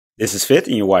This is Fifth,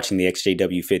 and you're watching the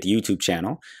ExJW Fifth YouTube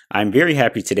channel. I'm very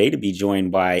happy today to be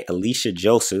joined by Alisha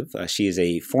Joseph. She is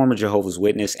a former Jehovah's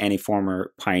Witness and a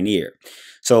former pioneer.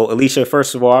 So, Alisha,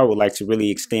 first of all, I would like to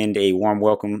really extend a warm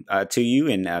welcome to you,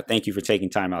 and thank you for taking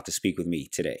time out to speak with me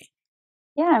today.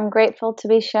 Yeah, I'm grateful to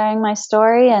be sharing my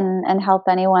story and help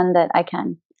anyone that I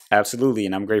can. Absolutely,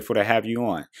 and I'm grateful to have you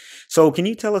on. So can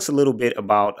you tell us a little bit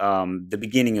about the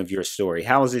beginning of your story?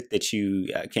 How is it that you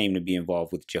came to be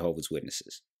involved with Jehovah's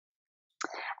Witnesses?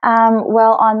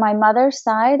 Well, on my mother's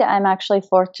side, I'm actually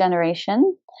fourth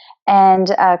generation and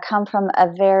come from a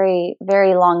very,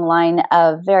 very long line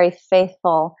of very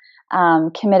faithful,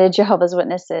 committed Jehovah's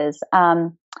Witnesses.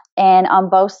 And on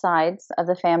both sides of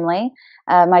the family,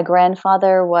 my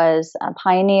grandfather was a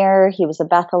pioneer. He was a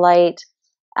Bethelite,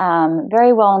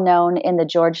 very well known in the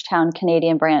Georgetown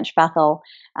Canadian branch, Bethel.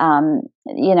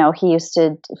 He used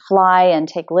to fly and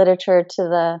take literature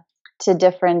to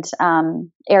different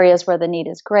areas where the need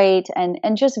is great, and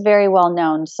just very well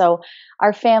known. So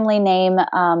our family name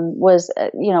was,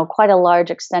 quite a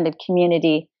large extended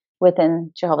community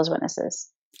within Jehovah's Witnesses.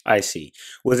 I see.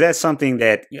 Was that something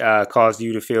that caused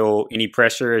you to feel any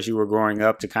pressure as you were growing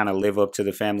up to kind of live up to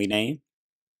the family name?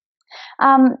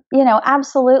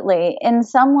 Absolutely. In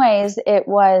some ways, it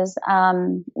was,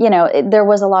 there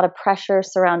was a lot of pressure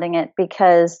surrounding it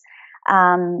because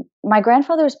my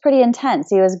grandfather was pretty intense.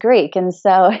 He was Greek. And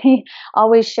so he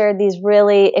always shared these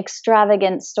really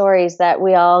extravagant stories that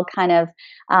we all kind of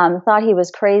thought he was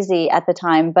crazy at the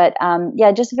time. But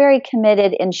just very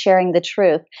committed in sharing the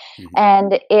truth. Mm-hmm.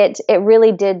 And it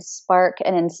really did spark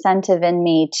an incentive in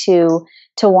me to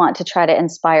want to try to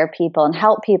inspire people and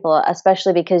help people,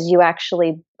 especially because you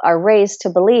actually are raised to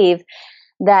believe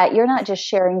that you're not just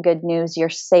sharing good news, you're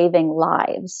saving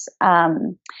lives.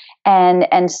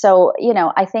 And so,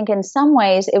 I think in some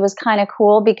ways it was kind of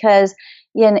cool because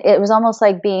it was almost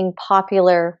like being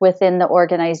popular within the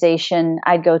organization.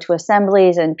 I'd go to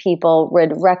assemblies and people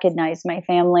would recognize my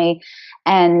family.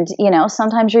 And,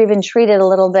 sometimes you're even treated a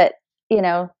little bit,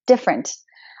 different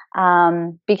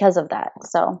because of that.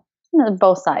 So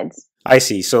both sides. I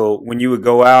see. So when you would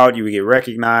go out, you would get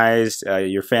recognized.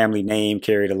 Your family name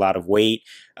carried a lot of weight.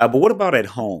 But what about at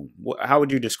home? How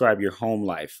would you describe your home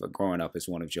life growing up as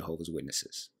one of Jehovah's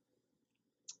Witnesses?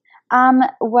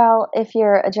 Well, if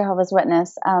you're a Jehovah's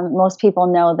Witness, most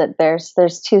people know that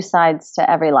there's two sides to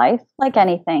every life, like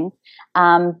anything.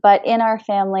 But in our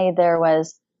family, there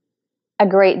was a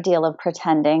great deal of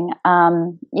pretending.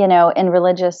 In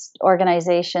religious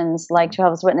organizations like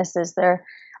Jehovah's Witnesses, there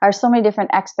are so many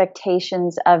different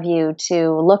expectations of you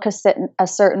to look a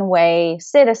certain way,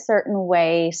 sit a certain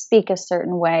way, speak a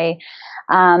certain way.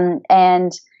 And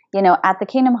at the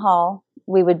Kingdom Hall,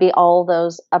 we would be all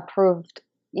those approved,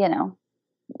 in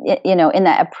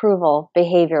that approval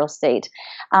behavioral state.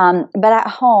 But at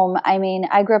home,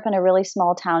 I grew up in a really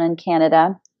small town in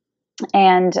Canada.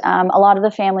 And a lot of the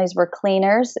families were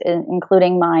cleaners,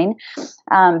 including mine,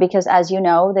 because, as you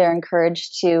know, they're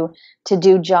encouraged to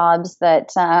do jobs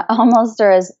that almost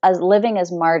are as living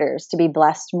as martyrs, to be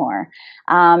blessed more.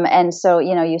 And so,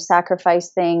 you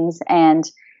sacrifice things and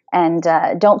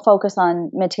don't focus on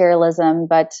materialism.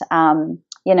 But, a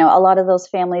lot of those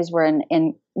families were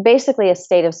in basically a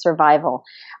state of survival.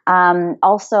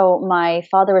 Also, my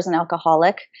father was an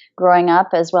alcoholic growing up,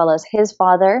 as well as his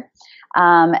father.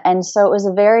 And so it was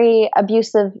a very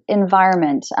abusive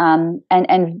environment,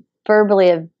 and verbally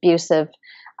abusive,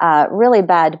 really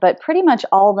bad. But pretty much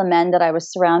all the men that I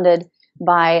was surrounded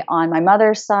by on my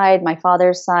mother's side, my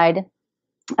father's side,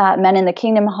 men in the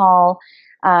Kingdom Hall,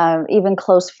 even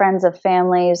close friends of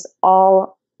families,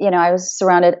 all, I was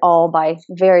surrounded all by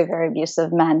very, very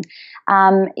abusive men.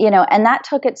 And that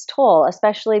took its toll,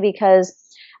 especially because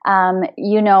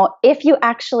if you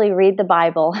actually read the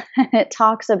Bible, it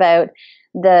talks about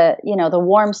the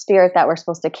warm spirit that we're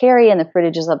supposed to carry and the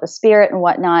fruitages of the Spirit and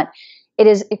whatnot. It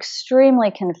is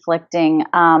extremely conflicting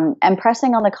and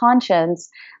pressing on the conscience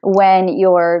when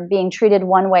you're being treated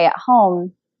one way at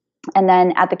home, and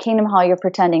then at the Kingdom Hall you're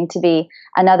pretending to be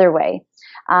another way.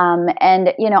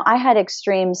 I had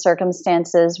extreme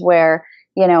circumstances where,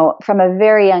 from a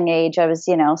very young age, I was,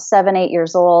 7, 8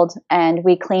 years old, and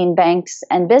we cleaned banks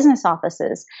and business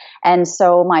offices. And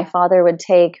so my father would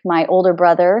take my older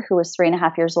brother, who was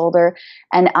 3.5 years older,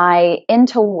 and I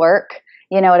into work,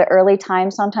 at an early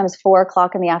time, sometimes 4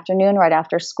 o'clock in the afternoon, right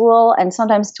after school, and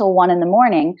sometimes till 1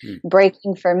 a.m,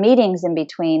 breaking for meetings in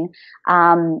between.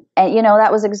 And,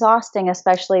 that was exhausting,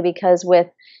 especially because with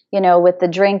the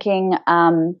drinking,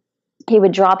 he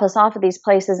would drop us off at these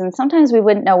places, and sometimes we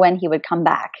wouldn't know when he would come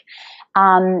back.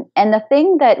 And the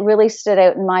thing that really stood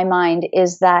out in my mind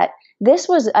is that this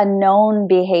was a known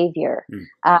behavior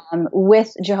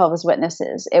with Jehovah's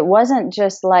Witnesses. It wasn't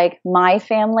just like my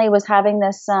family was having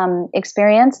this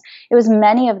experience. It was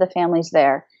many of the families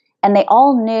there. And they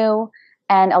all knew,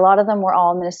 and a lot of them were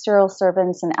all ministerial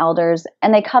servants and elders,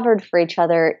 and they covered for each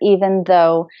other, even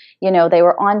though, you know, they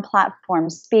were on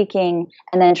platforms speaking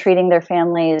and then treating their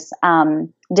families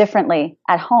differently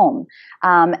at home.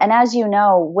 And as you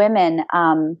know, women,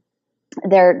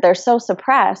 they're so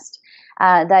suppressed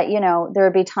that, you know, there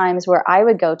would be times where I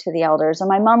would go to the elders, and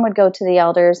my mom would go to the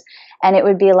elders, and it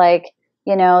would be like,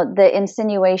 you know, the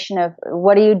insinuation of,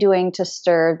 what are you doing to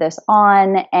stir this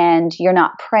on? And you're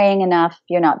not praying enough.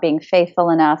 You're not being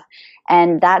faithful enough.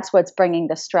 And that's what's bringing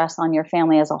the stress on your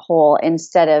family as a whole,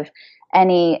 instead of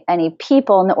any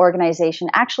people in the organization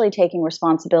actually taking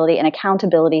responsibility and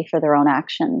accountability for their own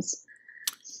actions.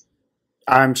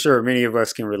 I'm sure many of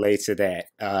us can relate to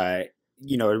that.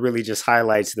 You know, it really just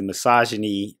highlights the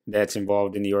misogyny that's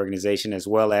involved in the organization, as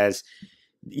well as,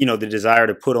 you know, the desire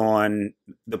to put on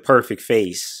the perfect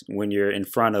face when you're in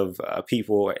front of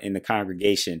people in the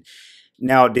congregation.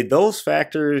 Now, did those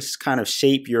factors kind of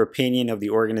shape your opinion of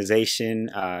the organization?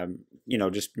 You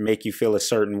know, just make you feel a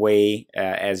certain way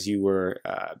as you were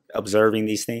observing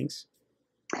these things?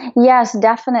 Yes,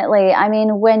 definitely. I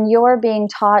mean, when you're being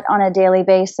taught on a daily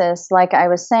basis, like I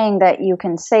was saying, that you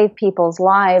can save people's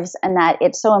lives and that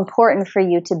it's so important for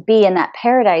you to be in that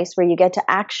paradise where you get to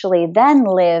actually then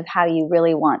live how you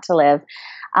really want to live.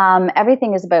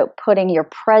 Everything is about putting your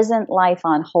present life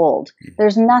on hold.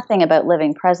 There's nothing about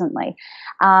living presently.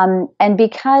 And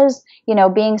because, you know,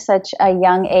 being such a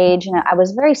young age, and I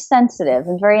was very sensitive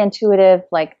and very intuitive,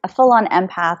 like a full-on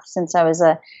empath since I was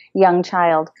a young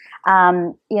child,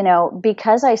 you know,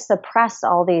 because I suppressed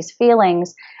all these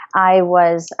feelings, I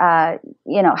was,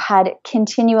 you know, had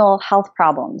continual health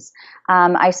problems.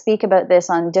 I speak about this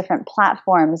on different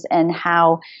platforms, and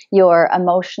how your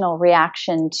emotional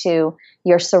reaction to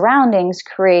your surroundings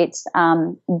creates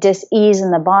dis-ease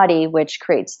in the body, which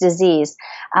creates disease.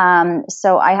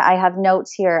 So I have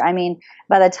notes here. I mean,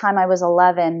 by the time I was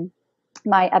 11,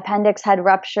 my appendix had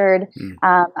ruptured.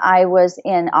 I was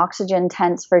in oxygen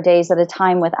tents for days at a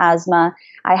time with asthma.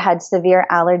 I had severe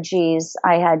allergies.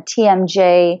 I had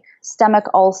TMJ, stomach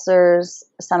ulcers,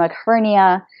 stomach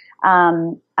hernia.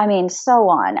 I mean, so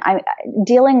on. I'm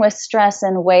dealing with stress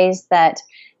in ways that,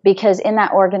 because in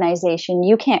that organization,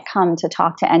 you can't come to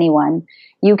talk to anyone.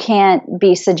 You can't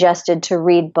be suggested to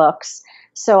read books.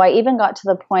 So I even got to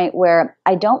the point where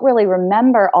I don't really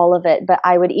remember all of it, but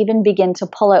I would even begin to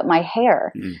pull out my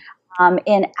hair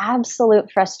in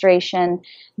absolute frustration,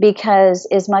 because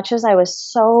as much as I was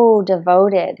so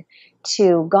devoted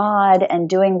to God and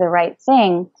doing the right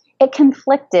thing, it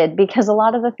conflicted, because a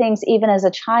lot of the things, even as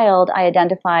a child, I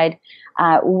identified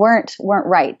weren't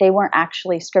right. They weren't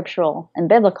actually scriptural and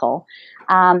biblical.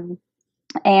 And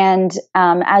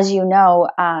as you know,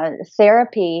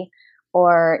 therapy,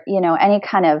 or, you know, any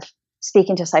kind of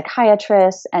speaking to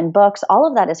psychiatrists and books, all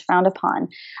of that is frowned upon.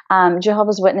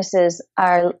 Jehovah's Witnesses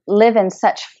live in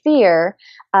such fear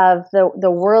of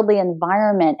the worldly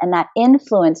environment and that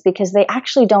influence, because they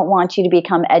actually don't want you to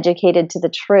become educated to the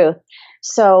truth.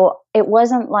 So it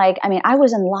wasn't like, I mean, I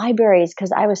was in libraries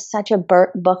because I was such a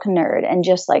book nerd and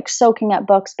just like soaking up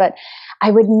books, but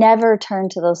I would never turn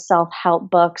to those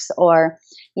self-help books or,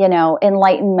 you know,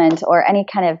 enlightenment or any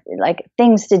kind of like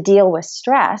things to deal with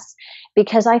stress,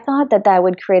 because I thought that that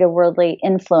would create a worldly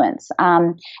influence.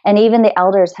 And even the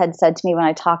elders had said to me when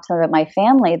I talked to them about my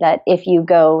family, that if you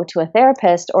go to a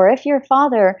therapist, or if your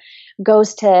father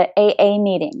goes to AA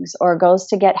meetings or goes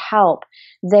to get help,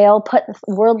 they'll put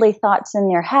worldly thoughts in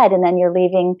your head, and then you're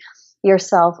leaving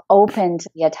yourself open to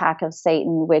the attack of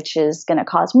Satan, which is going to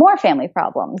cause more family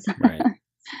problems. Right.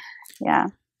 Yeah.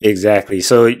 Exactly.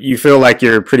 So you feel like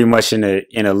you're pretty much in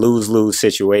a lose-lose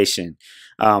situation.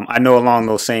 I know along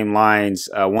those same lines,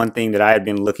 one thing that I had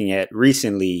been looking at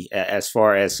recently, as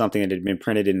far as something that had been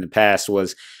printed in the past,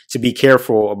 was to be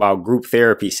careful about group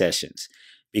therapy sessions,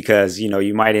 because, you know,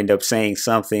 you might end up saying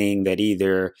something that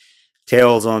either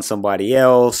tells on somebody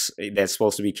else that's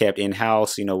supposed to be kept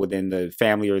in-house, you know, within the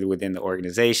family or within the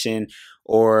organization,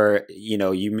 or, you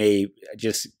know, you may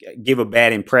just give a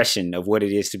bad impression of what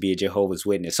it is to be a Jehovah's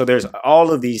Witness. So there's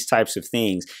all of these types of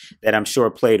things that I'm sure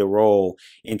played a role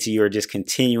into your just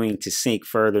continuing to sink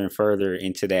further and further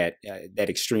into that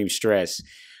extreme stress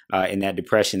and that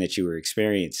depression that you were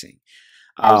experiencing.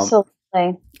 Absolutely.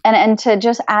 And to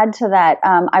just add to that,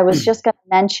 I was just going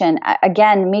to mention,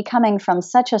 again, me coming from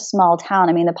such a small town.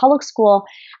 I mean, the public school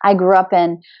I grew up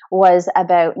in was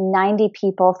about 90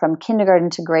 people from kindergarten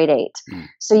to grade 8.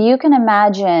 So you can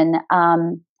imagine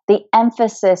the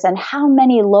emphasis and how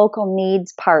many local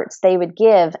needs parts they would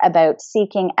give about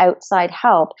seeking outside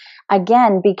help,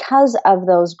 again, because of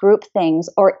those group things,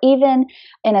 or even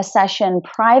in a session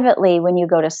privately when you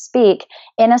go to speak.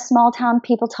 In a small town,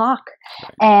 people talk.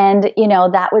 And,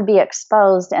 that would be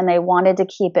exposed, and they wanted to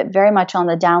keep it very much on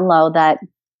the down low that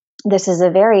this is a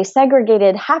very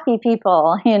segregated, happy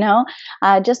people,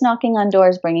 just knocking on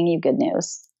doors, bringing you good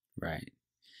news.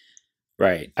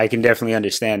 Right. I can definitely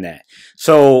understand that.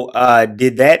 So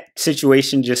did that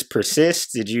situation just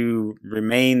persist? Did you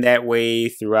remain that way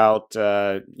throughout,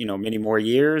 many more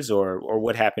years, or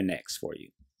what happened next for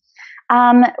you?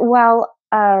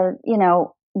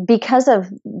 Because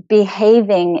of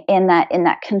behaving in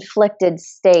that conflicted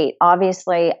state,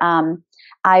 obviously,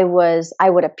 I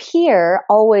would appear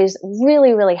always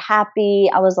really, really happy.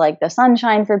 I was like the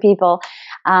sunshine for people.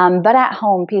 But at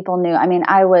home, people knew. I mean,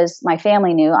 my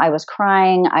family knew I was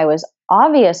crying. I was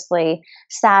obviously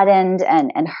saddened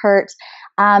and hurt.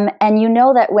 And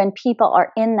that when people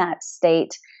are in that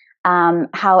state,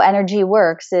 how energy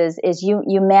works is you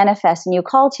manifest and you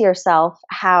call to yourself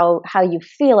how you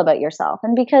feel about yourself.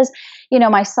 And because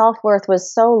my self-worth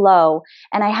was so low,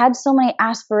 and I had so many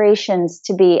aspirations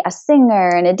to be a singer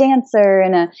and a dancer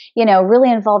and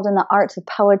really involved in the arts of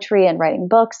poetry and writing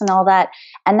books and all that,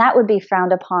 and that would be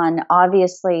frowned upon,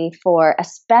 obviously, for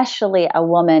especially a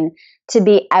woman to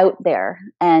be out there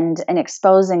and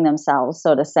exposing themselves,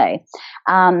 so to say.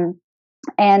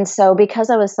 And so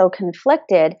because I was so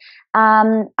conflicted,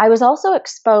 I was also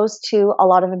exposed to a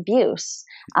lot of abuse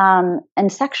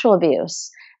and sexual abuse,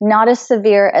 not as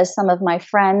severe as some of my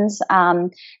friends,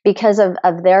 because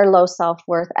of their low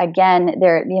self-worth. Again,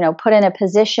 they're, put in a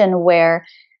position where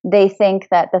they think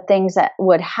that the things that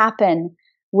would happen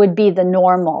would be the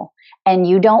normal, and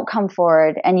you don't come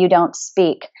forward and you don't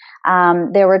speak.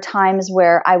 There were times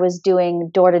where I was doing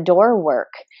door-to-door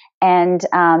work. And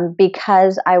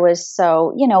because I was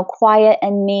so, quiet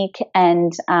and meek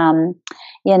and,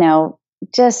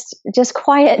 just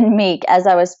quiet and meek as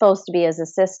I was supposed to be as a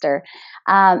sister,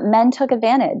 men took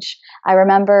advantage. I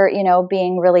remember,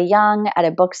 being really young at a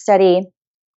book study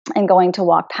and going to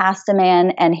walk past a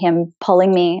man and him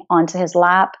pulling me onto his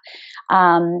lap.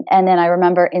 And then I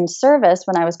remember in service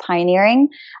when I was pioneering,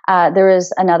 there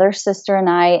was another sister and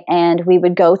I, and we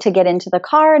would go to get into the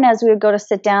car. And as we would go to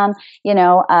sit down,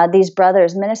 these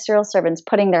brothers, ministerial servants,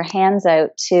 putting their hands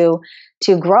out to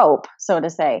grope, so to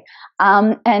say.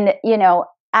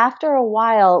 After a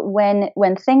while,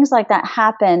 when things like that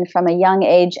happen from a young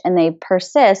age and they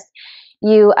persist,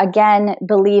 you again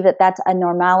believe that that's a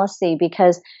normalcy,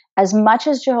 because as much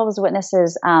as Jehovah's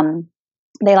Witnesses,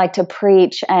 they like to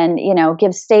preach and,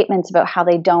 give statements about how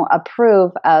they don't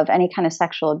approve of any kind of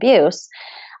sexual abuse.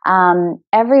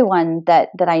 Everyone that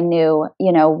I knew,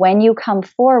 when you come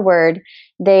forward,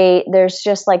 there's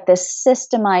just like this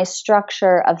systemized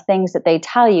structure of things that they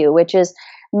tell you, which is,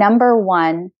 number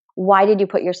one, why did you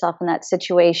put yourself in that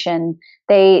situation?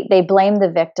 They blame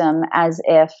the victim as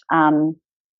if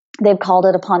they've called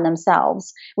it upon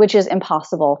themselves, which is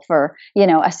impossible for, a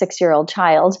 6-year-old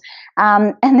child.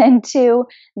 And then 2,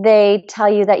 they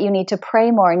tell you that you need to pray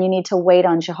more and you need to wait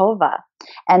on Jehovah,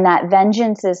 and that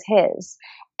vengeance is his.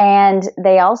 And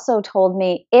they also told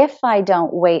me, if I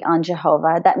don't wait on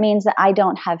Jehovah, that means that I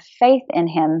don't have faith in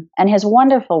him and his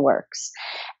wonderful works.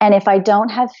 And if I don't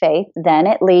have faith, then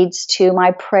it leads to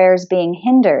my prayers being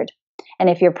hindered. And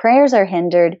if your prayers are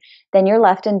hindered, then you're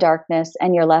left in darkness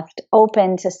and you're left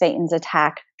open to Satan's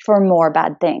attack for more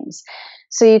bad things.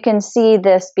 So you can see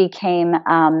this became,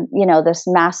 this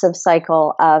massive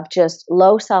cycle of just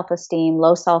low self-esteem,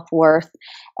 low self-worth,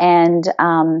 and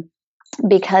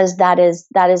because that is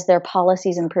their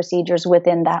policies and procedures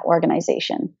within that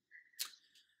organization.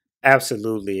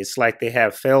 Absolutely. It's like they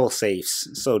have fail safes,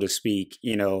 so to speak,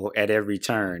 at every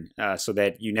turn, so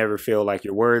that you never feel like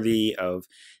you're worthy of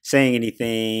saying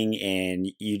anything, and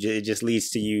it just leads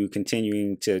to you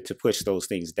continuing to push those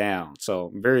things down.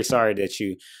 So I'm very sorry that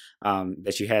you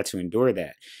had to endure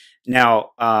that. Now,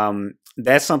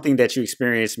 that's something that you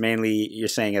experienced mainly, you're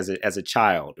saying, as a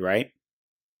child, right?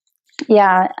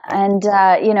 Yeah, and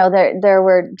there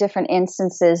were different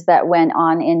instances that went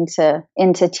on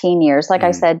into teen years. Like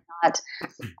I said,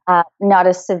 not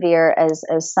as severe as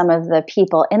some of the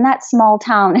people in that small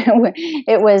town.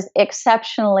 It was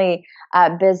exceptionally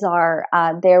bizarre.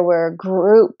 There were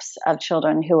groups of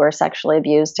children who were sexually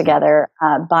abused together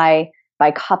by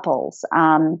by couples.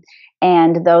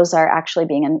 And those are actually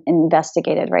being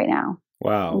investigated right now.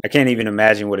 Wow. I can't even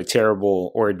imagine what a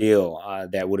terrible ordeal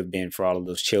that would have been for all of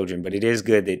those children. But it is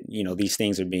good that, these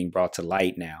things are being brought to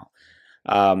light now.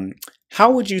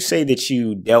 How would you say that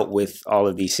you dealt with all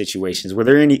of these situations?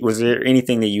 Was there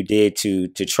anything that you did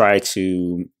to try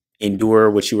to endure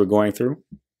what you were going through?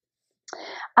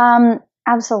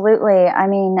 Absolutely. I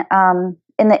mean,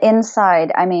 in the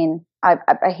inside, I mean, I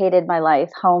hated my life.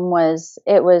 Home was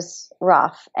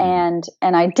rough, and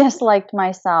I disliked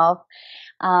myself.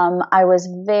 I was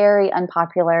very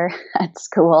unpopular at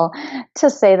school, to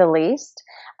say the least.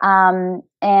 And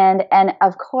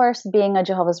of course, being a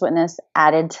Jehovah's Witness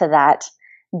added to that,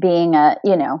 being the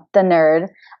nerd,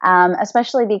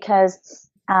 especially because,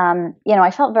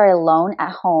 I felt very alone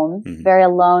at home, very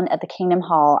alone at the Kingdom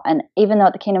Hall. And even though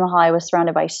at the Kingdom Hall, I was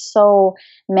surrounded by so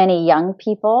many young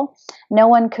people, no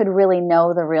one could really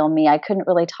know the real me. I couldn't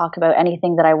really talk about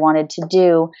anything that I wanted to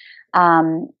do.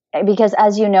 Because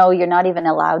as you know, you're not even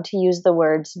allowed to use the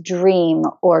words dream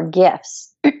or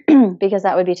gifts because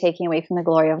that would be taking away from the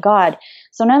glory of God.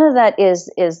 So none of that is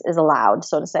allowed,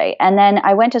 so to say. And then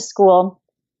I went to school,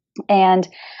 and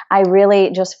I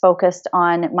really just focused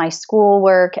on my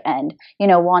schoolwork and,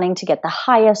 wanting to get the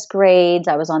highest grades.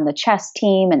 I was on the chess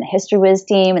team and the history whiz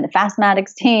team and the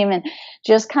fastmatics team, and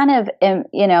just kind of,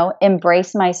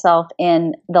 embrace myself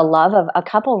in the love of a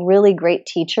couple really great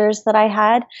teachers that I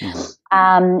had.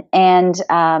 And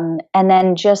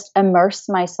then just immerse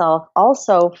myself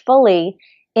also fully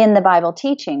in the Bible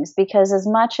teachings, because as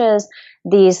much as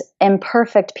these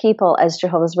imperfect people, as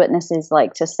Jehovah's Witnesses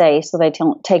like to say, so they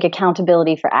don't take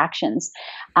accountability for actions,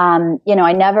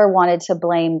 I never wanted to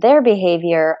blame their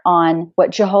behavior on what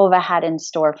Jehovah had in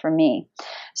store for me.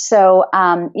 So,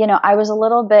 I was a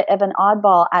little bit of an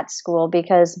oddball at school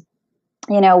because,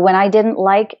 when I didn't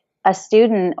like a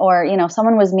student, or,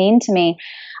 someone was mean to me,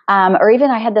 or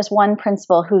even I had this one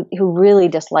principal who really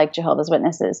disliked Jehovah's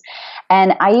Witnesses,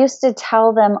 and I used to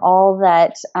tell them all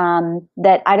that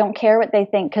that I don't care what they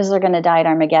think, because they're going to die at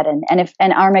Armageddon,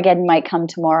 and Armageddon might come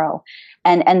tomorrow,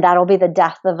 and that'll be the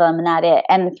death of them, and that it.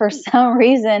 And for some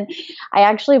reason, I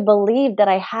actually believed that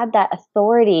I had that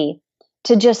authority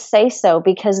to just say so,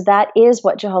 because that is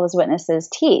what Jehovah's Witnesses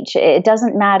teach. It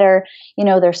doesn't matter,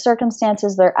 their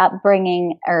circumstances, their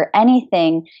upbringing, or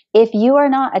anything. If you are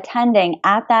not attending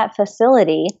at that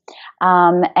facility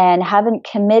and haven't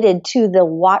committed to the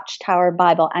Watchtower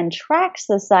Bible and Tract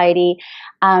Society,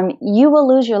 you will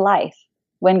lose your life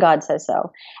when God says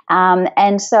so.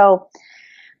 And so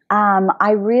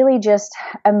I really just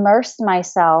immersed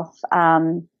myself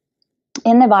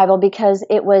in the Bible, because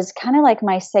it was kind of like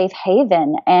my safe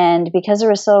haven. And because there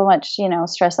was so much,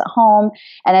 stress at home,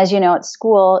 and as you know, at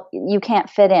school, you can't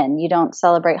fit in. You don't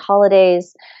celebrate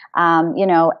holidays. And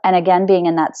again, being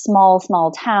in that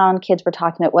small town, kids were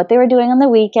talking about what they were doing on the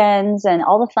weekends and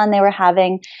all the fun they were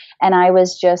having. And I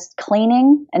was just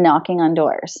cleaning and knocking on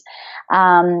doors.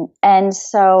 And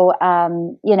so,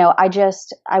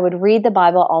 I would read the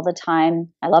Bible all the time.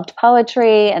 I loved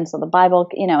poetry. And so the Bible,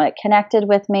 it connected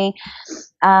with me.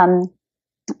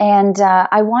 And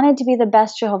I wanted to be the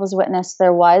best Jehovah's Witness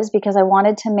there was, because I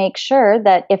wanted to make sure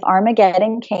that if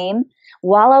Armageddon came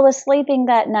while I was sleeping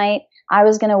that night, I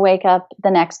was going to wake up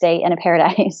the next day in a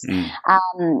paradise. I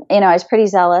was pretty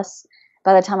zealous.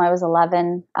 By the time I was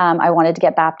 11, I wanted to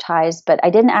get baptized, but I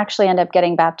didn't actually end up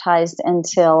getting baptized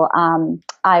until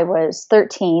I was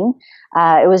 13.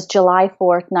 It was July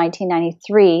 4th,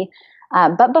 1993.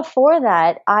 But before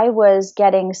that, I was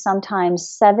getting sometimes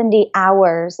 70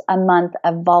 hours a month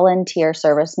of volunteer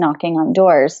service knocking on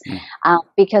doors,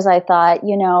 because I thought,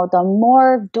 the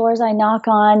more doors I knock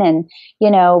on and,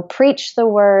 preach the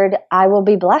word, I will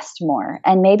be blessed more.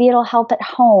 And maybe it'll help at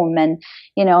home, and,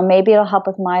 maybe it'll help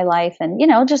with my life, and,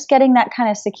 just getting that kind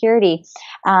of security.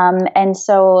 And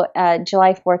so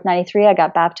July 4th, 93, I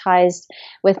got baptized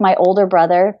with my older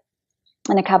brother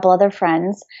and a couple other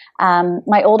friends.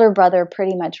 My older brother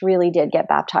pretty much really did get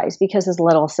baptized because his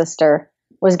little sister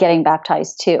was getting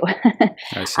baptized too.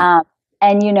 I see.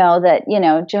 And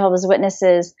Jehovah's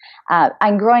Witnesses,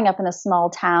 I'm growing up in a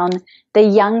small town. The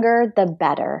younger, the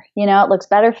better. It looks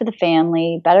better for the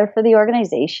family, better for the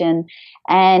organization.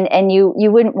 And you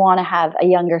wouldn't want to have a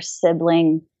younger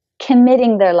sibling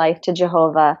committing their life to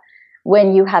Jehovah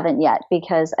when you haven't yet,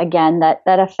 because again, that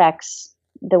affects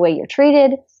the way you're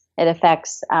treated. It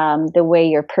affects the way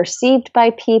you're perceived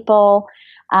by people.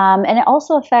 And it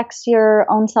also affects your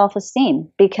own self-esteem,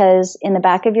 because in the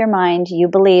back of your mind, you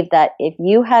believe that if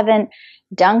you haven't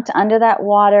dunked under that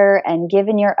water and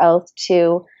given your oath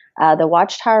to the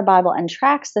Watchtower Bible and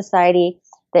Tract Society,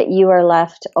 that you are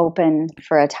left open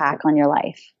for attack on your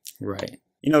life. Right.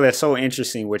 You know, that's so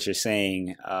interesting what you're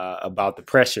saying about the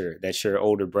pressure that your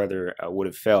older brother would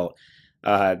have felt.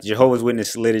 Jehovah's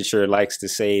Witness literature likes to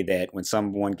say that when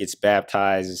someone gets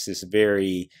baptized, it's this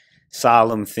very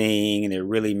solemn thing, and they're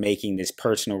really making this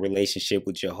personal relationship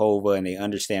with Jehovah, and they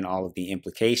understand all of the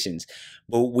implications.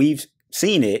 But we've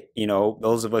seen it, you know,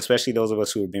 those of us, especially those of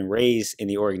us who have been raised in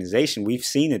the organization, we've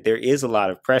seen that there is a lot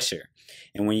of pressure.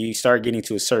 And when you start getting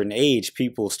to a certain age,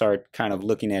 people start kind of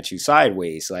looking at you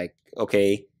sideways, like,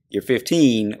 okay, you're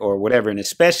 15 or whatever. And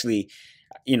especially,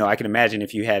 you know, I can imagine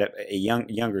if you had a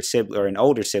younger sibling, or an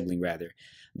older sibling rather,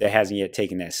 that hasn't yet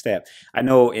taken that step. I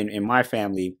know in my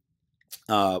family,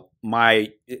 all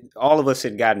of us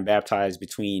had gotten baptized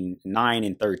between 9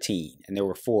 and 13, and there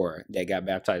were 4 that got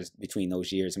baptized between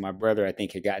those years. And my brother, I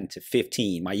think, had gotten to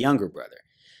 15, my younger brother.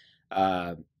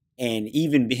 And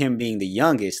even him being the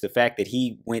youngest, the fact that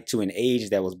he went to an age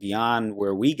that was beyond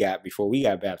where we got before we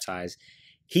got baptized,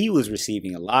 he was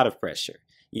receiving a lot of pressure,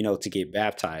 you know, to get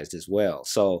baptized as well.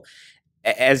 So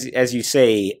as you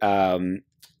say,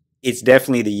 it's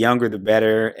definitely the younger the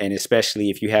better, and especially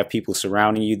if you have people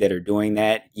surrounding you that are doing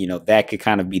that, you know, that could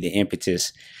kind of be the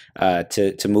impetus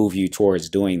to move you towards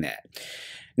doing that.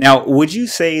 Now, would you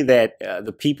say that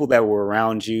the people that were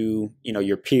around you, you know,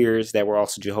 your peers that were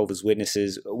also Jehovah's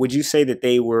Witnesses, would you say that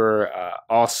they were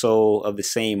also of the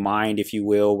same mind, if you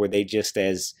will? Were they just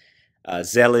as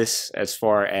zealous as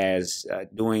far as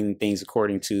doing things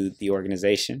according to the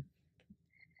organization?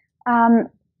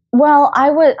 Well,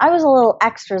 I was a little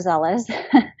extra zealous,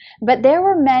 but there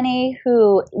were many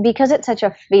who, because it's such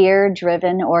a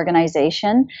fear-driven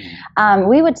organization,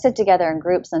 we would sit together in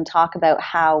groups and talk about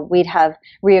how we'd have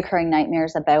reoccurring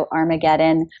nightmares about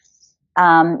Armageddon,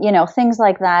 you know, things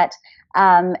like that.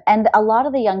 And a lot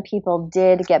of the young people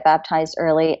did get baptized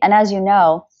early. And as you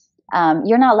know,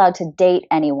 you're not allowed to date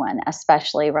anyone,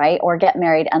 especially, right? Or get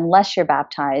married unless you're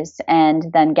baptized, and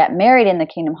then get married in the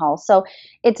Kingdom Hall. So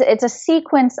it's a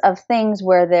sequence of things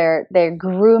where they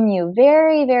groom you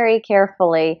very, very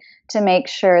carefully to make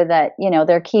sure that, you know,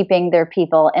 they're keeping their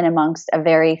people in amongst a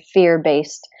very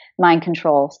fear-based mind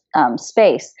control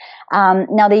space.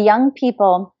 Now, the young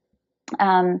people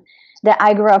that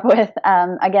I grew up with,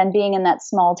 again, being in that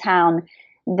small town,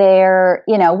 there,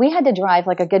 you know, we had to drive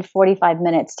like a good 45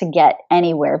 minutes to get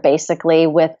anywhere, basically,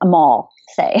 with a mall,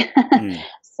 say.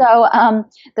 So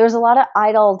there's a lot of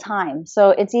idle time.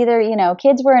 So it's either, you know,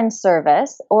 kids were in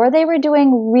service or they were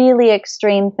doing really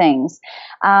extreme things.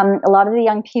 A lot of the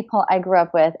young people I grew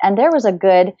up with, and there was a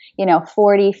good, you know,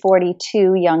 40,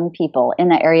 42 young people in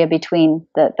the area between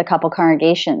the couple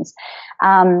congregations.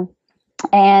 And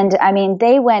I mean,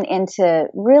 they went into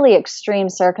really extreme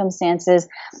circumstances,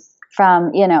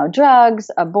 from, you know, drugs,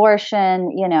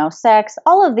 abortion, you know, sex,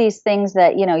 all of these things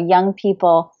that, you know, young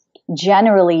people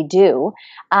generally do.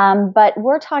 But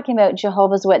we're talking about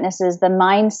Jehovah's Witnesses, the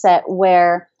mindset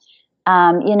where,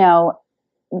 you know,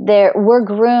 we were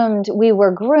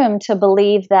groomed to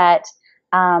believe that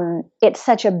it's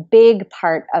such a big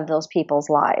part of those people's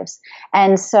lives.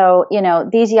 And so, you know,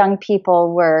 these young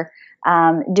people were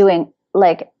doing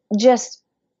like just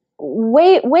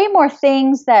way more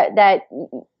things that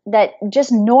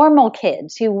just normal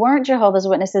kids who weren't Jehovah's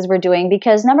Witnesses were doing,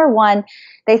 because number one,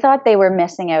 they thought they were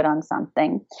missing out on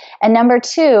something. And number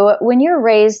two, when you're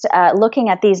raised looking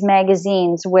at these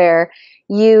magazines where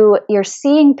you're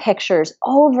seeing pictures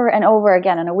over and over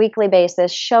again on a weekly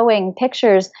basis, showing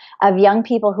pictures of young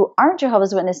people who aren't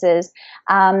Jehovah's Witnesses,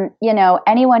 you know,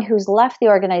 anyone who's left the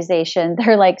organization,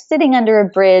 they're like sitting under a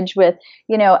bridge with,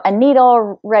 you know, a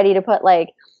needle ready to put like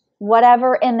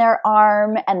whatever in their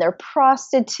arm, and they're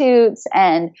prostitutes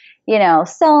and, you know,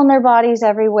 selling their bodies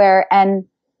everywhere. And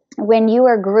when you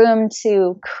are groomed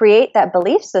to create that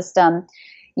belief system,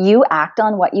 you act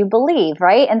on what you believe,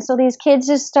 right? And so these kids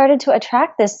just started to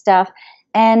attract this stuff,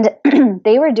 and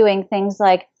they were doing things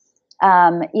like,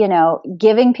 you know,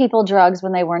 giving people drugs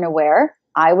when they weren't aware.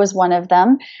 I was one of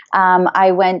them.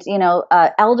 I went, you know,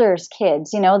 elders'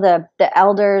 kids, you know, the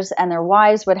elders and their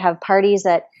wives would have parties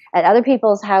at other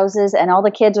people's houses, and all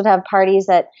the kids would have parties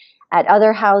at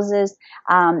other houses.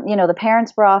 You know, the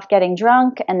parents were off getting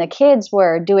drunk, and the kids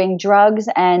were doing drugs,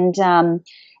 and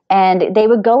they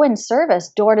would go in service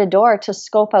door to door to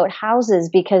scope out houses,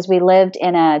 because we lived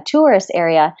in a tourist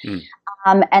area.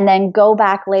 And then go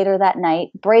back later that night,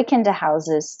 break into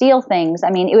houses, steal things. I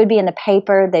mean, it would be in the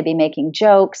paper. They'd be making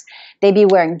jokes. They'd be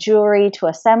wearing jewelry to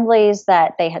assemblies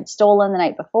that they had stolen the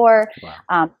night before,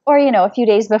 or, you know, a few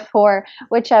days before,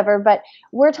 whichever. But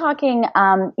we're talking,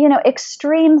 you know,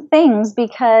 extreme things,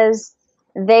 because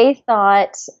they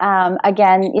thought,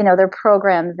 again, they're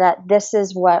programmed that this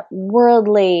is what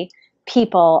worldly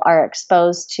people are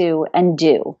exposed to and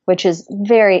do, which is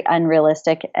very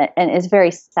unrealistic and is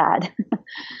very sad.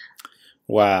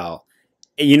 Wow.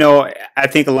 I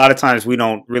think a lot of times we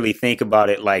don't really think about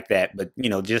it like that, but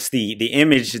just the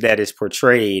image that is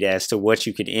portrayed as to what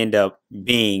you could end up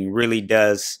being really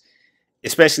does,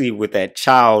 especially with that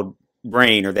child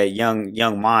brain or that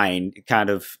young mind,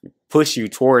 kind of push you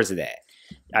towards that.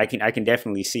 I can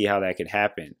definitely see how that could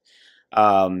happen.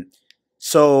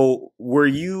 So were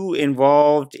you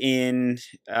involved in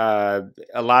a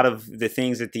lot of the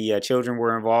things that the children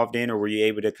were involved in, or were you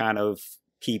able to kind of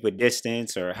keep a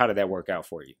distance, or how did that work out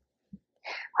for you?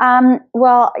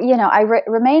 Well, I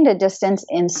remained a distance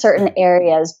in certain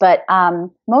areas, but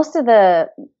most of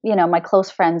my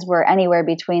close friends were anywhere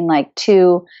between like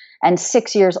 2 and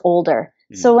 6 years older.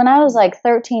 So when I was like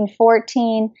 13,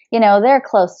 14, they're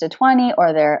close to 20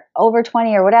 or they're over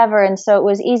 20 or whatever. And so it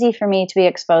was easy for me to be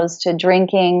exposed to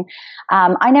drinking.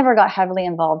 I never got heavily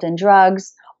involved in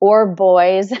drugs or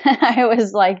boys. I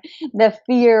was like, the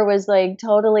fear was like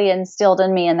totally instilled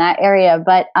in me in that area.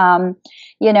 But,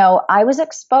 I was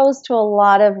exposed to a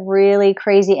lot of really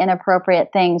crazy, inappropriate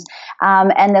things.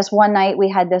 And this one night we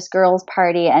had this girls'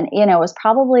 party, and, it was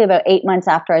probably about 8 months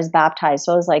after I was baptized.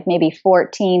 So I was like maybe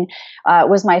 14,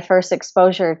 was my first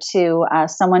exposure to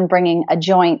someone bringing a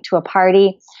joint to a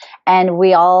party. And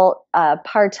we all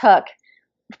partook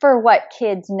for what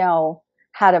kids know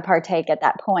how to partake at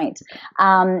that point.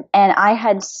 And I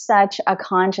had such a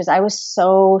conscience. I was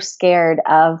so scared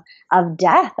of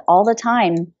death all the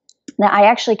time that I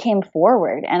actually came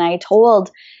forward and I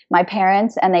told my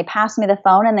parents, and they passed me the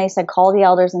phone and they said, call the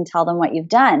elders and tell them what you've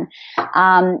done.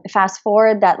 Fast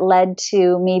forward, that led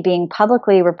to me being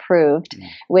publicly reproved,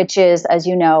 which is, as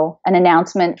you know, an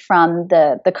announcement from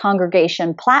the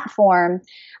congregation platform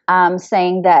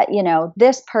saying that,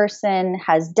 this person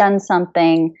has done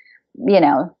something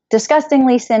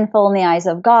disgustingly sinful in the eyes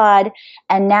of God,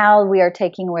 and now we are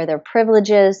taking away their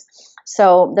privileges.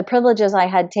 So the privileges I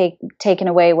had taken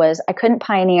away was I couldn't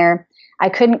pioneer, I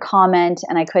couldn't comment,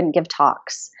 and I couldn't give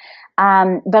talks.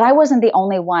 But I wasn't the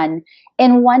only one.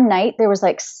 In one night, there was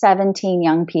like 17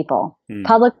 young people,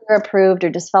 publicly approved or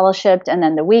disfellowshipped, and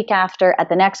then the week after, at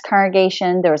the next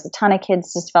congregation, there was a ton of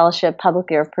kids disfellowshipped,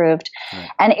 publicly approved.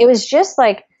 And it was just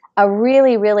like a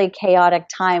really, really chaotic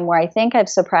time where I think I've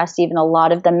suppressed even a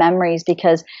lot of the memories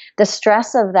because the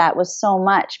stress of that was so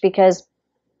much. Because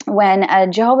when a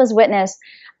Jehovah's Witness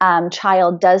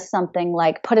child does something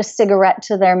like put a cigarette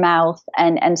to their mouth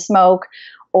and smoke,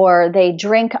 or they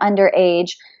drink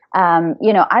underage,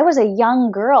 I was a young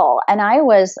girl, and I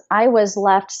was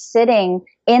left sitting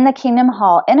in the Kingdom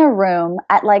Hall in a room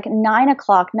at like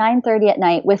 9:30 at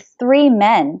night with 3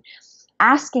 men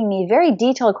asking me very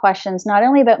detailed questions, not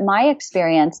only about my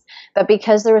experience, but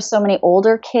because there were so many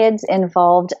older kids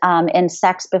involved in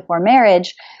sex before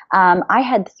marriage, I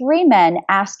had 3 men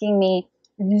asking me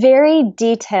very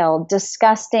detailed,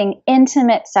 disgusting,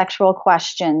 intimate sexual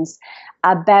questions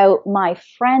about my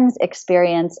friend's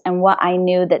experience and what I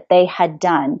knew that they had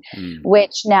done,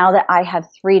 which now that I have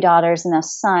 3 daughters and a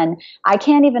son, I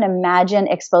can't even imagine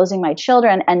exposing my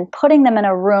children and putting them in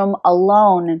a room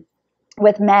alone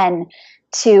with men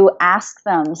to ask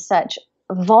them such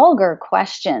vulgar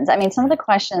questions. I mean, some of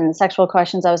the sexual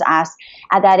questions I was asked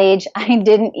at that age, I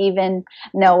didn't even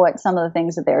know what some of the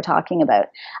things that they were talking about.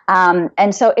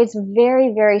 And so it's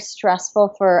very, very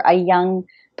stressful for a young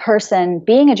person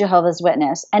being a Jehovah's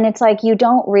Witness. And it's like you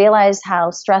don't realize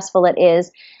how stressful it is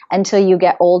until you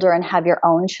get older and have your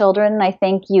own children. And I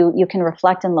think you can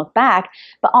reflect and look back.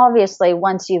 But obviously,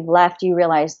 once you've left, you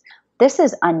realize this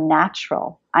is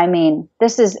unnatural. I mean,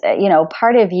 this is,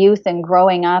 part of youth and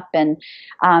growing up, and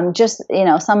just,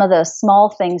 some of the small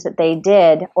things that they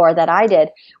did or that I did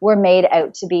were made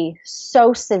out to be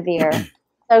so severe,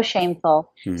 so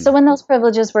shameful. So when those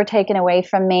privileges were taken away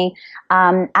from me,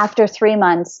 after 3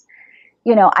 months,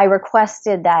 I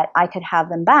requested that I could have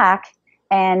them back.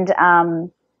 And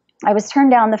I was turned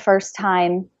down the first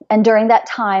time. And during that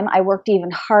time, I worked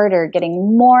even harder,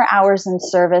 getting more hours in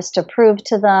service to prove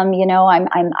to them,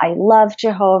 I love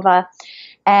Jehovah.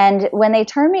 And when they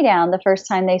turned me down the first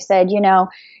time, they said, you've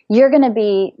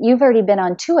already been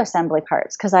on 2 assembly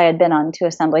parts, because I had been on 2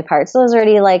 assembly parts. So it was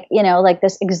already like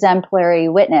this exemplary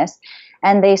witness.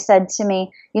 And they said to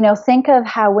me, think of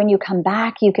how when you come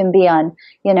back, you can be on,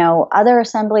 other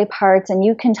assembly parts, and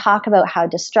you can talk about how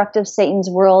destructive Satan's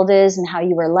world is and how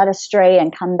you were led astray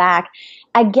and come back.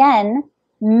 Again,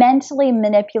 mentally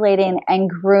manipulating and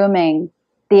grooming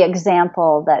the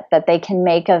example that they can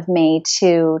make of me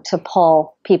to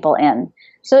pull people in.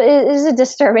 So it is a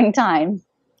disturbing time.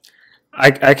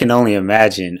 I can only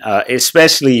imagine,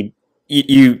 especially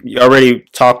you already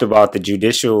talked about the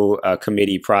judicial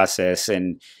committee process,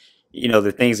 and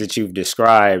the things that you've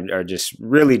described are just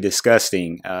really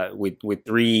disgusting. With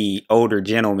three older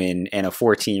gentlemen and a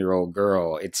 14-year-old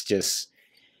girl,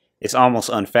 it's almost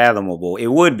unfathomable. It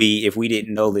would be if we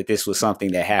didn't know that this was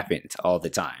something that happened all the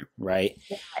time, right?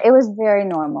 Yeah, it was very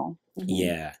normal.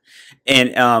 Yeah.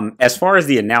 And as far as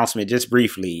the announcement, just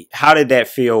briefly, how did that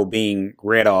feel being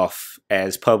read off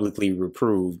as publicly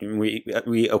reproved? And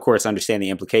we of course understand the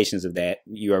implications of that.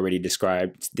 You already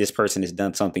described this person has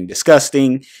done something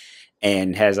disgusting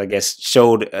and has, I guess,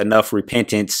 showed enough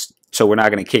repentance, so we're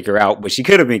not going to kick her out, but she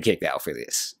could have been kicked out for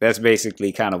this. That's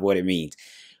basically kind of what it means.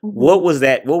 What was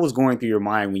that? What was going through your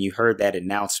mind when you heard that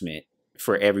announcement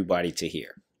for everybody to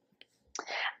hear?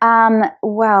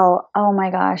 Well, oh my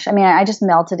gosh. I mean, I just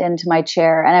melted into my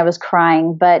chair and I was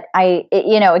crying, but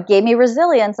it gave me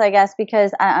resilience, I guess,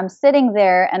 because I'm sitting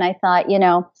there and I thought,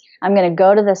 I'm going to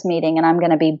go to this meeting and I'm going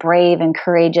to be brave and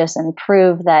courageous and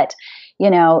prove that,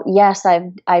 yes,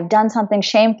 I've done something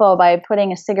shameful by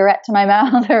putting a cigarette to my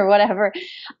mouth or whatever.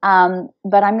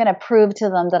 But I'm going to prove to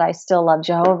them that I still love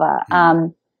Jehovah.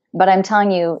 But I'm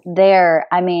telling you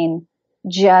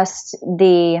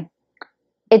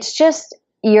it's just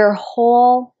your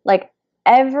whole, like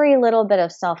every little bit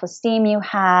of self-esteem you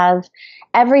have,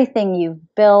 everything you've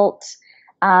built.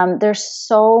 There's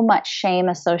so much shame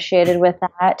associated with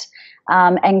that,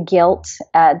 and guilt.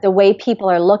 The way people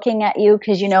are looking at you,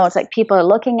 because it's like people are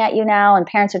looking at you now, and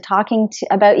parents are talking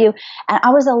about you. And I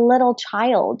was a little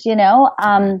child,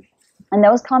 and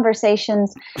those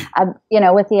conversations,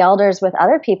 with the elders, with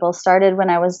other people, started when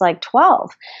I was like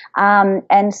 12.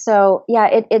 And so, yeah,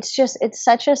 it's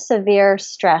such a severe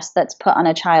stress that's put on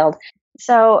a child.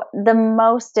 So the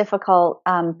most difficult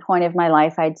point of my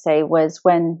life, I'd say, was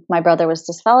when my brother was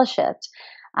disfellowshipped,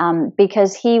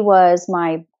 because he was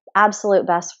my absolute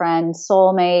best friend,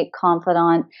 soulmate,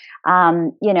 confidant.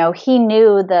 He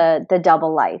knew the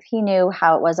double life. He knew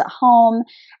how it was at home,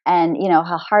 and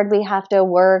how hard we have to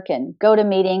work and go to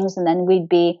meetings, and then we'd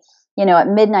be at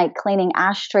midnight cleaning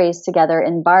ashtrays together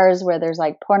in bars where there's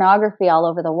like pornography all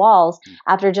over the walls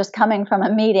after just coming from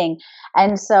a meeting.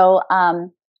 And so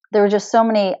there were just so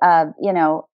many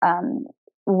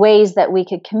ways that we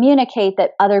could communicate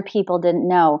that other people didn't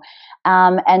know.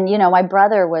 My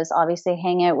brother was obviously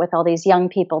hanging out with all these young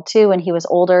people too, and he was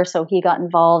older, so he got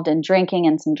involved in drinking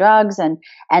and some drugs, and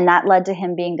that led to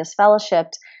him being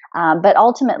disfellowshipped. But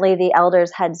ultimately, the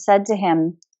elders had said to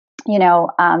him,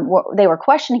 they were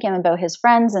questioning him about his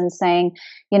friends and saying,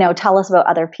 tell us about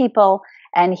other people.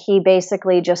 And he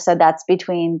basically just said that's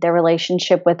between their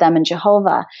relationship with them and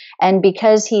Jehovah. And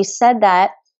because he said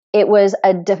that, it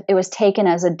was taken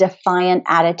as a defiant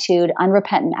attitude,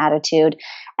 unrepentant attitude,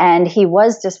 and he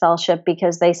was disfellowshipped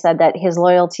because they said that his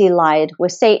loyalty lied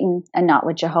with Satan and not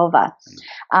with Jehovah.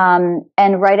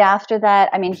 And right after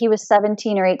that, he was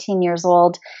 17 or 18 years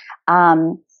old,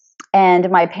 and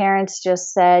my parents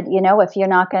just said, if you're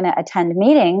not going to attend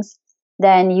meetings,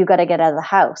 then you got to get out of the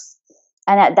house.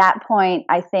 And at that point,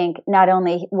 I think not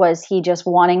only was he just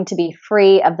wanting to be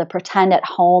free of the pretend at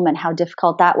home and how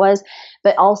difficult that was,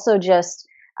 but also just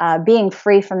being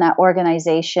free from that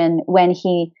organization when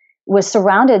he was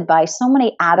surrounded by so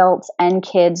many adults and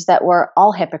kids that were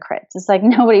all hypocrites. It's like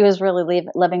nobody was really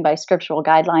living by scriptural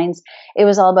guidelines. It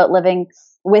was all about living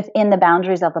within the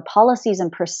boundaries of the policies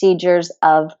and procedures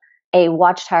of a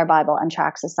Watchtower Bible and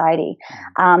Tract Society.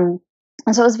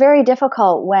 And so it was very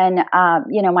difficult when,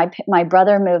 my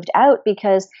brother moved out,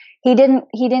 because he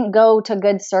didn't go to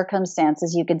good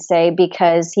circumstances, you could say,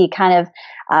 because he kind of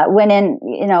went in,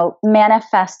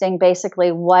 manifesting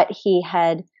basically what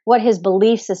his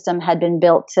belief system had been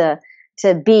built to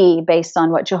be based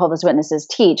on what Jehovah's Witnesses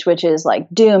teach, which is like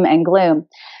doom and gloom.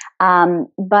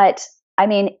 But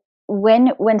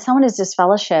when someone is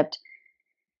disfellowshipped,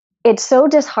 it's so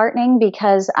disheartening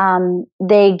because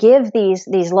they give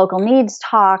these local needs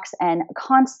talks and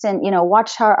constant,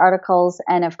 Watchtower articles.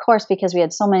 And of course, because we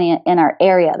had so many in our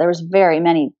area, there was very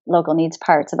many local needs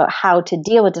parts about how to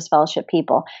deal with disfellowship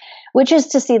people, which is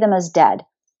to see them as dead.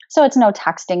 So it's no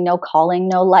texting, no calling,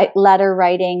 no letter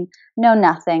writing, no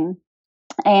nothing.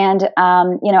 And,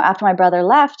 after my brother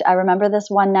left, I remember this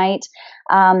one night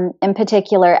in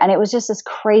particular, and it was just this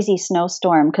crazy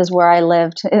snowstorm because where I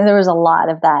lived, there was a lot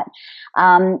of that.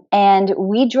 And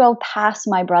we drove past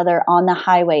my brother on the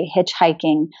highway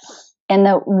hitchhiking in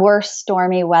the worst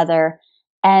stormy weather.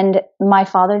 And my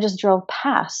father just drove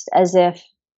past as if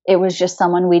It was just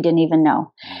someone we didn't even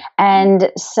know.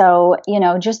 And so,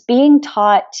 just being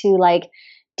taught to like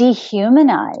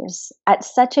dehumanize at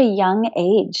such a young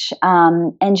age,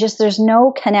 and just there's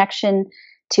no connection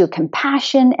to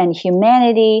compassion and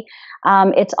humanity.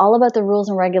 It's all about the rules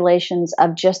and regulations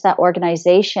of just that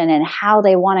organization and how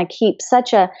they want to keep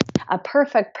such a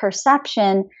perfect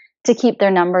perception to keep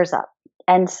their numbers up.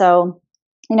 And so,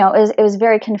 it was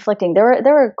very conflicting. There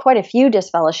were quite a few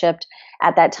disfellowshipped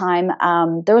at that time.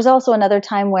 There was also another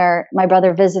time where my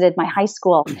brother visited my high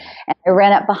school, and I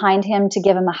ran up behind him to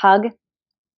give him a hug.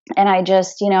 And I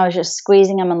just, I was just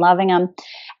squeezing him and loving him.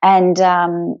 And,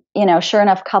 sure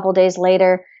enough, a couple days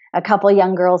later, a couple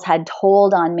young girls had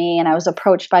told on me, and I was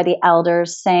approached by the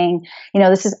elders saying,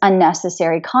 this is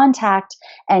unnecessary contact.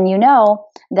 And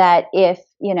that if,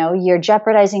 you're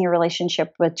jeopardizing your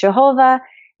relationship with Jehovah,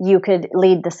 you could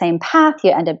lead the same path,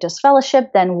 you end up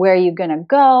disfellowship, then where are you going to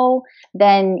go?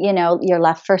 Then, you're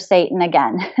left for Satan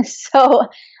again. So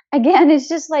again, it's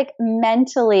just like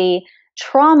mentally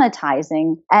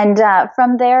traumatizing. And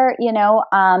from there,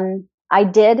 I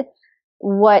did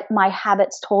what my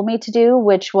habits told me to do,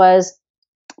 which was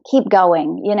keep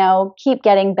going, keep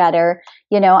getting better.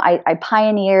 I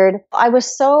pioneered. I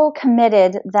was so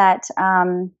committed that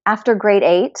after grade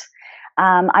 8,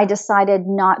 I decided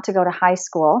not to go to high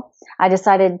school. I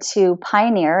decided to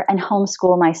pioneer and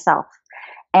homeschool myself.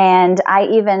 And I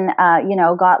even,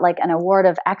 got like an award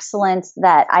of excellence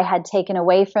that I had taken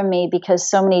away from me because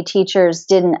so many teachers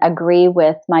didn't agree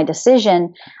with my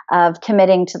decision of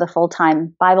committing to the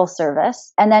full-time Bible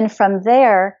service. And then from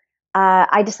there,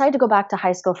 I decided to go back to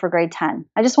high school for grade 10.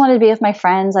 I just wanted to be with my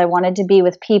friends. I wanted to be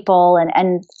with people,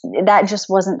 and that just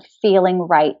wasn't feeling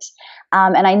right.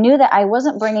 And I knew that I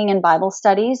wasn't bringing in Bible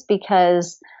studies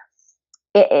because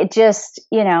it just,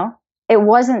 it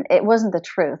wasn't the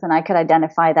truth. And I could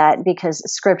identify that because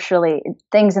scripturally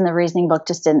things in the reasoning book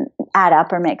just didn't add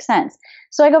up or make sense.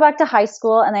 So I go back to high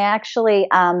school, and they actually,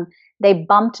 they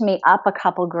bumped me up a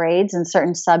couple grades in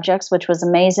certain subjects, which was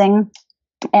amazing.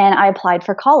 And I applied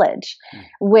for college,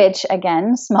 which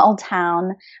again, small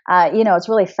town, it's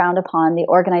really frowned upon. The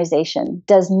organization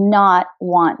does not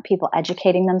want people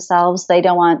educating themselves. They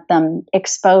don't want them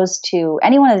exposed to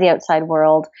anyone of the outside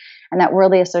world and that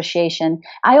worldly association.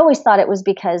 I always thought it was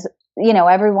because,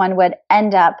 everyone would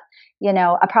end up,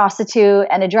 a prostitute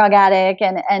and a drug addict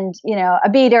and a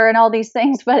beater and all these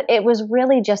things. But it was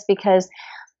really just because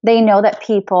they know that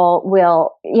people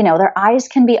will, their eyes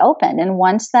can be opened. And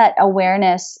once that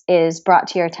awareness is brought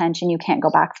to your attention, you can't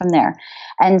go back from there.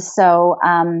 And so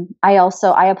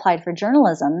I applied for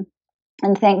journalism,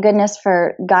 and thank goodness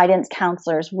for guidance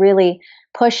counselors really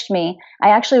pushed me. I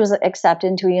actually was accepted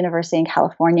into a university in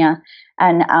California,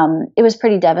 and it was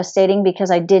pretty devastating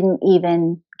because I didn't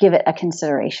even give it a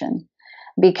consideration.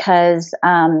 Because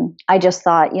I just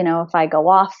thought, if I go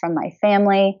off from my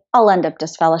family, I'll end up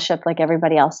disfellowship like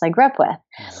everybody else I grew up with.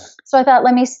 So I thought,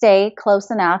 let me stay close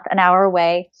enough, an hour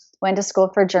away, went to school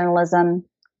for journalism.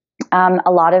 A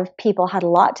lot of people had a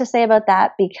lot to say about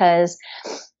that because,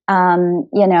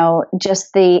 just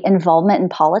the involvement in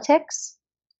politics,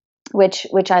 which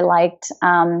I liked.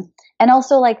 And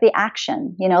also like the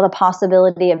action, the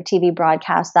possibility of TV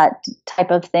broadcast, that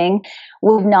type of thing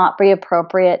would not be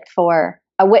appropriate for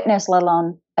a witness, let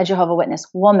alone a Jehovah Witness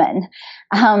woman.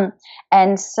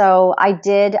 And so I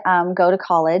did go to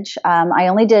college. I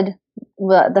only did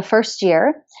the first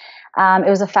year. It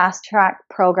was a fast track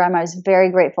program. I was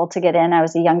very grateful to get in. I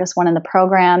was the youngest one in the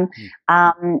program.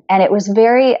 And it was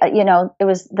very, it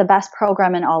was the best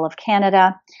program in all of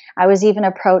Canada. I was even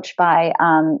approached by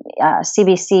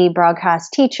CBC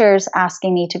broadcast teachers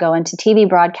asking me to go into TV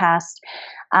broadcast,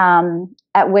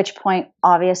 at which point,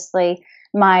 obviously,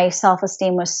 my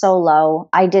self-esteem was so low.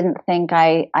 I didn't think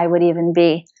I would even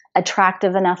be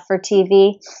attractive enough for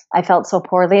TV. I felt so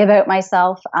poorly about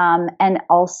myself. And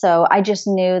also I just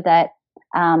knew that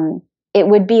it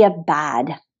would be a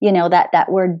bad, that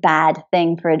word bad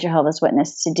thing for a Jehovah's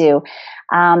Witness to do.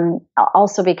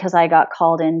 Also because I got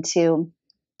called into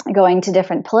going to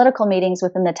different political meetings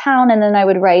within the town, and then I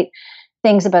would write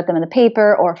things about them in the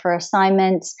paper or for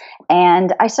assignments.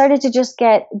 And I started to just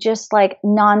get like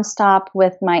nonstop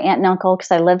with my aunt and uncle,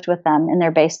 because I lived with them in their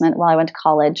basement while I went to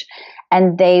college,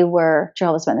 and they were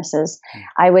Jehovah's Witnesses.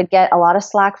 I would get a lot of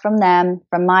slack from them,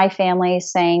 from my family,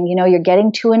 saying, you're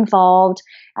getting too involved.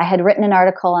 I had written an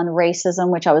article on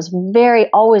racism, which I was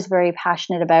always very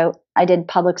passionate about. I did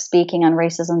public speaking on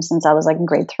racism since I was like in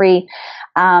grade 3.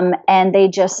 And they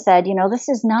just said, this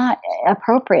is not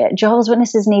appropriate. Jehovah's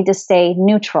Witnesses need to stay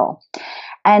neutral.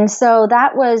 And so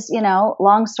that was,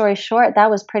 long story short, that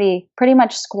was pretty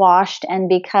much squashed. And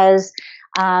because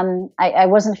I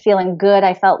wasn't feeling good.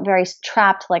 I felt very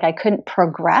trapped, like I couldn't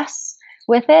progress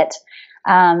with it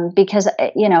because,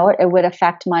 it would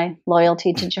affect my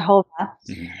loyalty to Jehovah.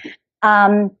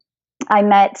 I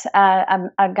met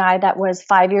a guy that was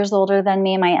 5 years older than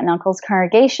me in my aunt and uncle's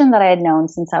congregation that I had known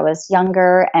since I was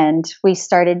younger, and we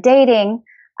started dating.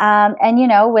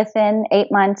 Within 8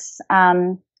 months,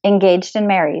 engaged and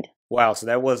married. Wow, so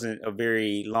that wasn't a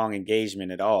very long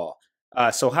engagement at all.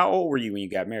 So how old were you when you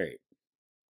got married?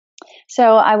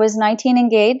 So I was 19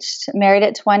 engaged, married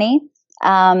at 20.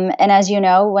 And as you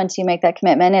know, once you make that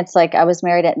commitment, it's like I was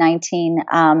married at 19.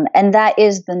 And that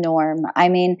is the norm. I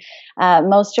mean,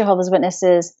 most Jehovah's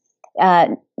Witnesses,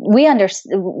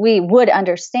 we would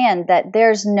understand that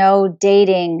there's no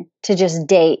dating to just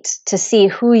date to see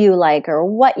who you like or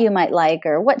what you might like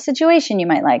or what situation you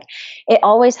might like. It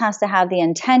always has to have the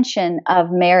intention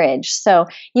of marriage. So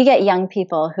you get young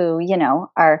people who,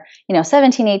 are,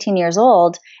 17, 18 years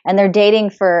old, and they're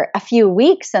dating for a few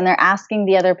weeks and they're asking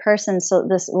the other person,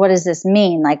 what does this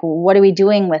mean? Like, what are we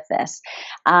doing with this?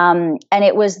 And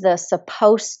it was the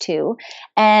supposed to.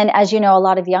 And as you know, a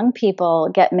lot of young people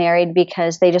get married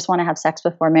because they just want to have sex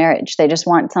before marriage. They just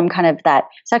want some kind of that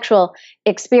sexual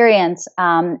experience.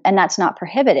 And that's not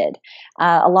prohibited.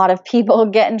 A lot of people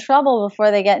get in trouble before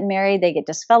they get married. They get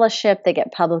disfellowshipped, they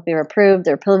get publicly reproved,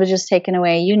 their privileges taken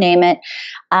away, you name it.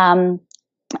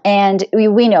 And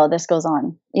we know this goes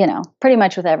on, pretty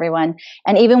much with everyone.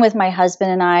 And even with my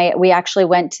husband and I, we actually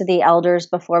went to the elders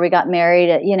before we got married,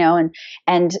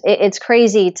 and it's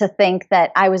crazy to think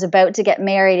that I was about to get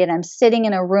married and I'm sitting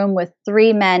in a room with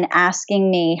 3 men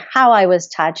asking me how I was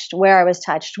touched, where I was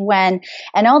touched, when,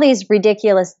 and all these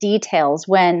ridiculous details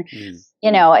when,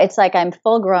 it's like I'm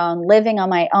full grown, living on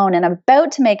my own, and I'm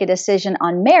about to make a decision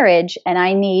on marriage, and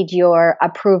I need your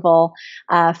approval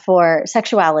for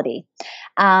sexuality.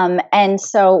 And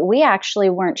so we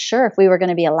actually weren't sure if we were going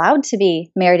to be allowed to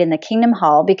be married in the Kingdom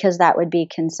Hall because that would be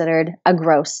considered a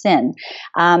gross sin.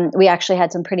 We actually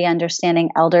had some pretty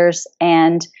understanding elders,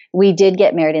 and we did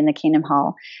get married in the Kingdom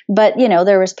Hall. But,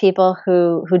 there was people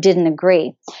who didn't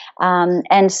agree.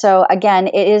 And so, again,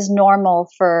 it is normal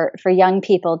for young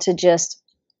people to just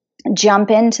jump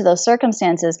into those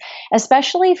circumstances,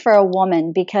 especially for a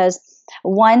woman, because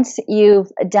once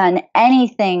you've done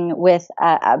anything with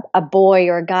a boy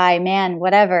or a guy, man,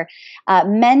 whatever,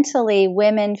 mentally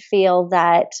women feel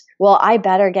that, well, I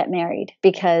better get married,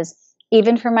 because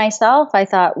even for myself, I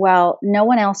thought, well, no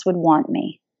one else would want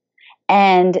me.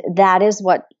 And that is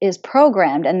what is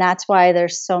programmed. And that's why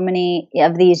there's so many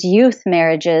of these youth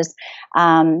marriages,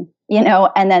 and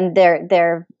then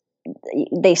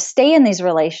they stay in these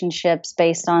relationships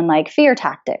based on like fear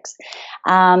tactics.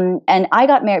 And I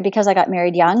got married because I got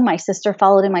married young. My sister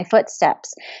followed in my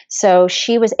footsteps. So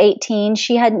she was 18.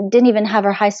 She didn't even have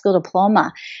her high school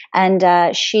diploma.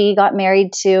 And she got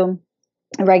married to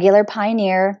a regular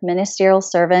pioneer, ministerial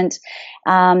servant.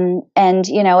 And,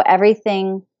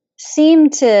 everything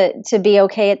seemed to be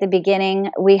okay at the beginning.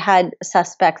 We had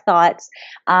suspect thoughts,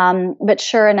 but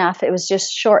sure enough, it was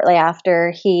just shortly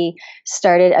after he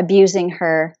started abusing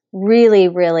her really,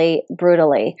 really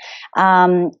brutally.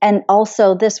 And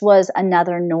also, this was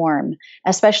another norm,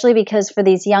 especially because for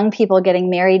these young people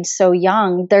getting married so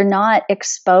young, they're not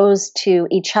exposed to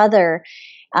each other.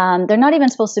 They're not even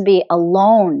supposed to be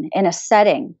alone in a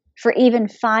setting for even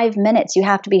 5 minutes. You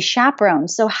have to be chaperoned.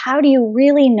 So how do you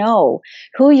really know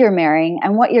who you're marrying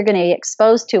and what you're going to be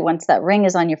exposed to once that ring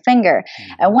is on your finger?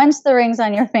 And once the ring's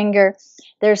on your finger,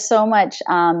 there's so much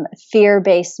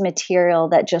fear-based material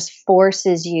that just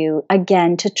forces you,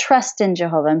 again, to trust in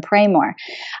Jehovah and pray more.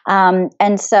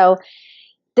 And so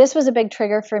this was a big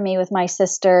trigger for me with my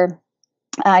sister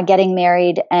getting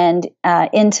married and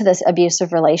into this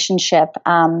abusive relationship.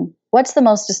 What's the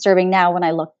most disturbing now when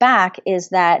I look back is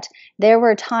that there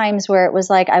were times where it was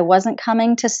like I wasn't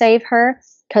coming to save her,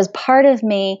 because part of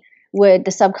me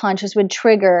the subconscious would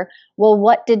trigger, well,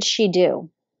 what did she do?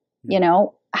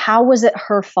 How was it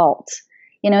her fault?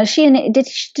 Did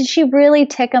she really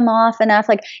tick him off enough?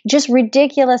 Like just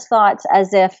ridiculous thoughts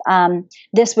as if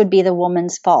this would be the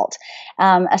woman's fault,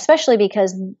 especially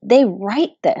because they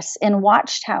write this in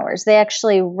watchtowers. They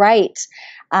actually write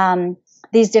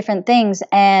these different things.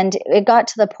 And it got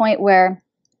to the point where,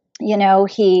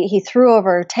 he threw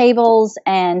over tables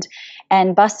and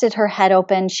busted her head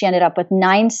open. She ended up with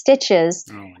 9 stitches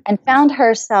and found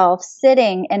herself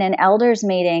sitting in an elders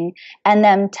meeting and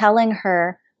them telling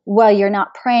her, well, you're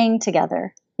not praying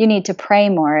together. You need to pray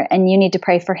more, and you need to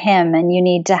pray for him, and you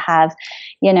need to have,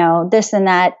 this and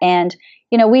that. And,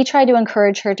 we tried to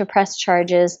encourage her to press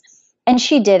charges, and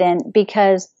she didn't,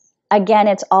 because again,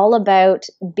 it's all about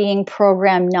being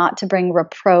programmed not to bring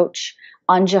reproach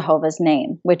on Jehovah's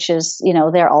name, which is,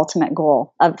 their ultimate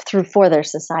goal for their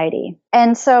society.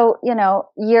 And so,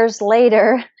 years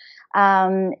later,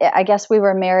 I guess we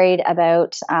were married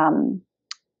about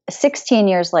 16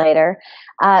 years later.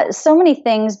 So many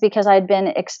things, because I'd been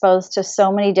exposed to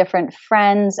so many different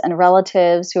friends and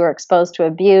relatives who were exposed to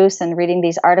abuse and reading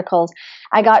these articles.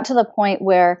 I got to the point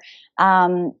where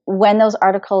when those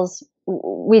articles,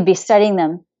 we'd be studying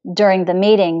them during the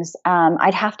meetings,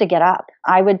 I'd have to get up.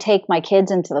 I would take my kids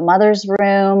into the mother's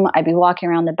room. I'd be walking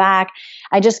around the back.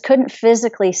 I just couldn't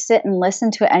physically sit and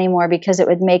listen to it anymore because it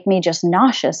would make me just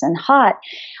nauseous and hot.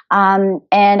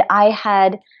 And I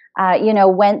had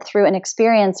went through an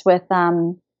experience with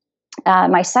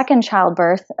my second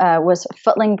childbirth was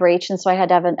footling breech, and so I had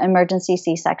to have an emergency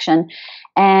C-section.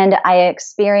 And I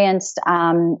experienced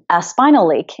a spinal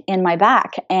leak in my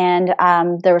back, and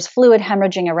there was fluid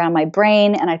hemorrhaging around my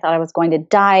brain, and I thought I was going to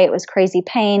die. It was crazy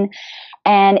pain.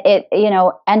 And it,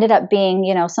 ended up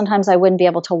being, sometimes I wouldn't be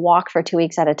able to walk for 2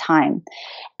 weeks at a time.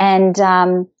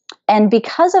 And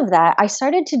because of that, I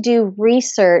started to do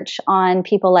research on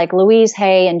people like Louise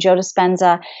Hay and Joe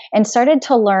Dispenza, and started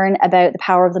to learn about the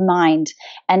power of the mind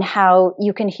and how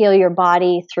you can heal your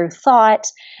body through thought.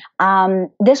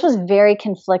 This was very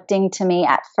conflicting to me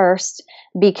at first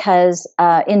because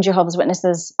in Jehovah's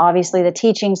Witnesses, obviously the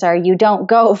teachings are you don't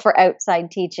go for outside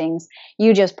teachings.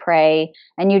 You just pray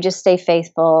and you just stay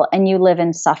faithful and you live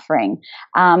in suffering.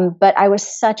 But I was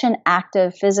such an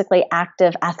active, physically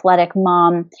active, athletic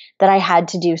mom that I had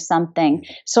to do something.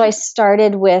 So I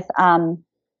started with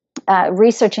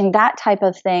researching that type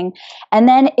of thing. And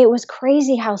then it was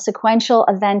crazy how sequential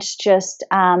events just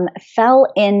fell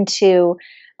into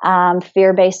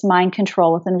fear-based mind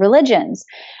control within religions.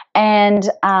 And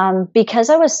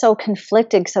because I was so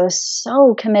conflicted, because I was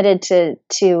so committed to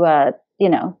the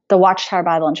Watchtower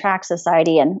Bible and Tract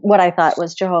Society and what I thought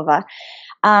was Jehovah,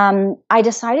 I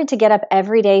decided to get up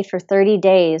every day for 30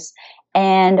 days.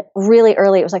 And really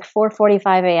early, it was like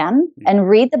 4:45 a.m. and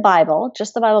read the Bible,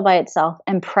 just the Bible by itself,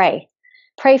 and pray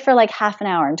for like half an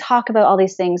hour and talk about all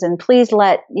these things. And please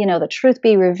let, the truth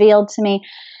be revealed to me.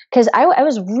 Because I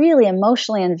was really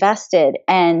emotionally invested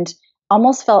and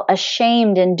almost felt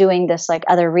ashamed in doing this like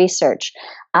other research.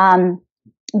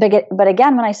 But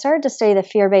again, when I started to study the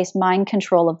fear-based mind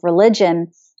control of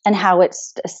religion and how it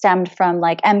stemmed from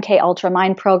like MK Ultra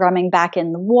mind programming back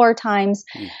in the war times,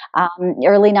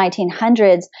 early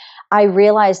 1900s, I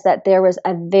realized that there was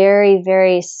a very,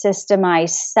 very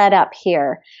systemized setup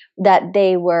here, that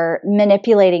they were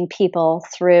manipulating people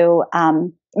through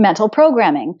mental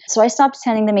programming. So I stopped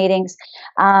attending the meetings,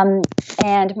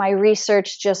 and my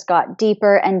research just got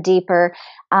deeper and deeper.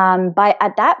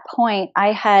 At that point,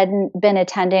 I hadn't been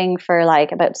attending for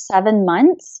like about 7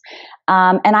 months,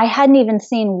 and I hadn't even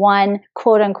seen one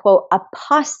quote unquote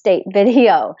apostate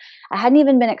video. I hadn't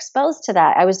even been exposed to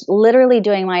that. I was literally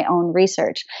doing my own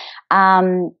research,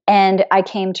 and I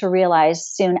came to realize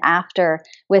soon after,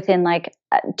 within like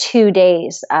 2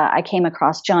 days, I came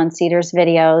across John Cedars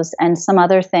videos and some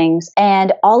other things.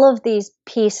 And all of these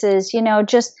pieces,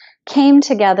 just came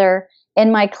together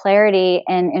in my clarity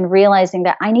and in realizing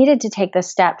that I needed to take this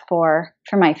step for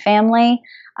my family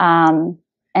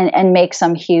and make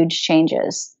some huge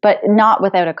changes, but not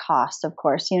without a cost, of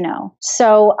course,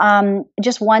 So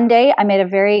just one day I made a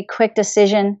very quick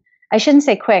decision. I shouldn't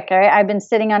say quick. I've been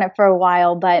sitting on it for a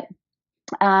while, but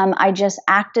I just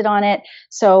acted on it.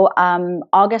 So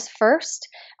August 1st,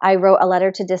 I wrote a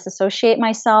letter to disassociate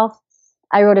myself.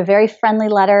 I wrote a very friendly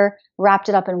letter, wrapped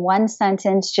it up in one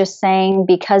sentence, just saying,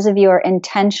 because of your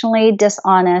intentionally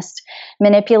dishonest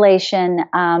manipulation,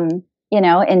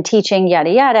 in teaching, yada,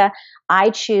 yada, I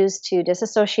choose to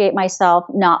disassociate myself,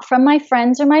 not from my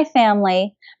friends or my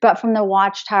family, but from the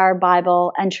Watchtower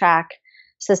Bible and Tract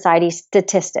Society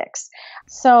statistics.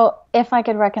 So if I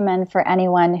could recommend for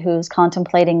anyone who's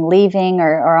contemplating leaving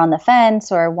or on the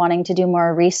fence or wanting to do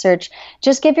more research,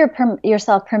 just give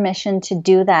yourself permission to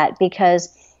do that,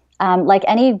 because like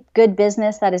any good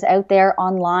business that is out there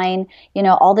online,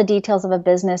 all the details of a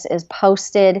business is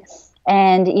posted,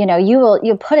 and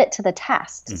you'll put it to the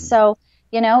test. Mm-hmm. So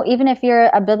even if you're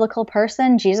a biblical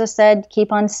person, Jesus said,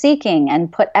 keep on seeking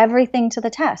and put everything to the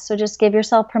test. So just give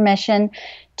yourself permission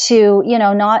to,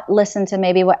 not listen to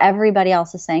maybe what everybody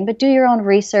else is saying, but do your own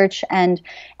research, and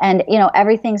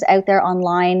everything's out there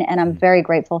online. And I'm very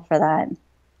grateful for that.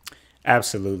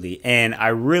 Absolutely. And I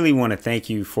really want to thank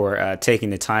you for taking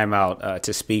the time out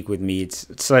to speak with me. It's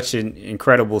such an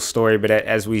incredible story. But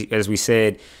as we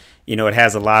said, it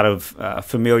has a lot of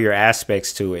familiar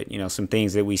aspects to it. Some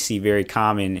things that we see very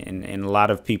common in a lot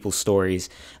of people's stories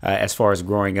as far as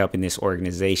growing up in this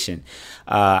organization.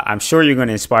 I'm sure you're going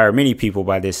to inspire many people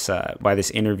by this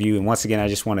interview. And once again, I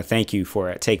just want to thank you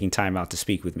for taking time out to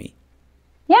speak with me.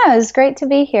 Yeah, it was great to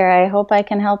be here. I hope I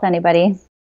can help anybody.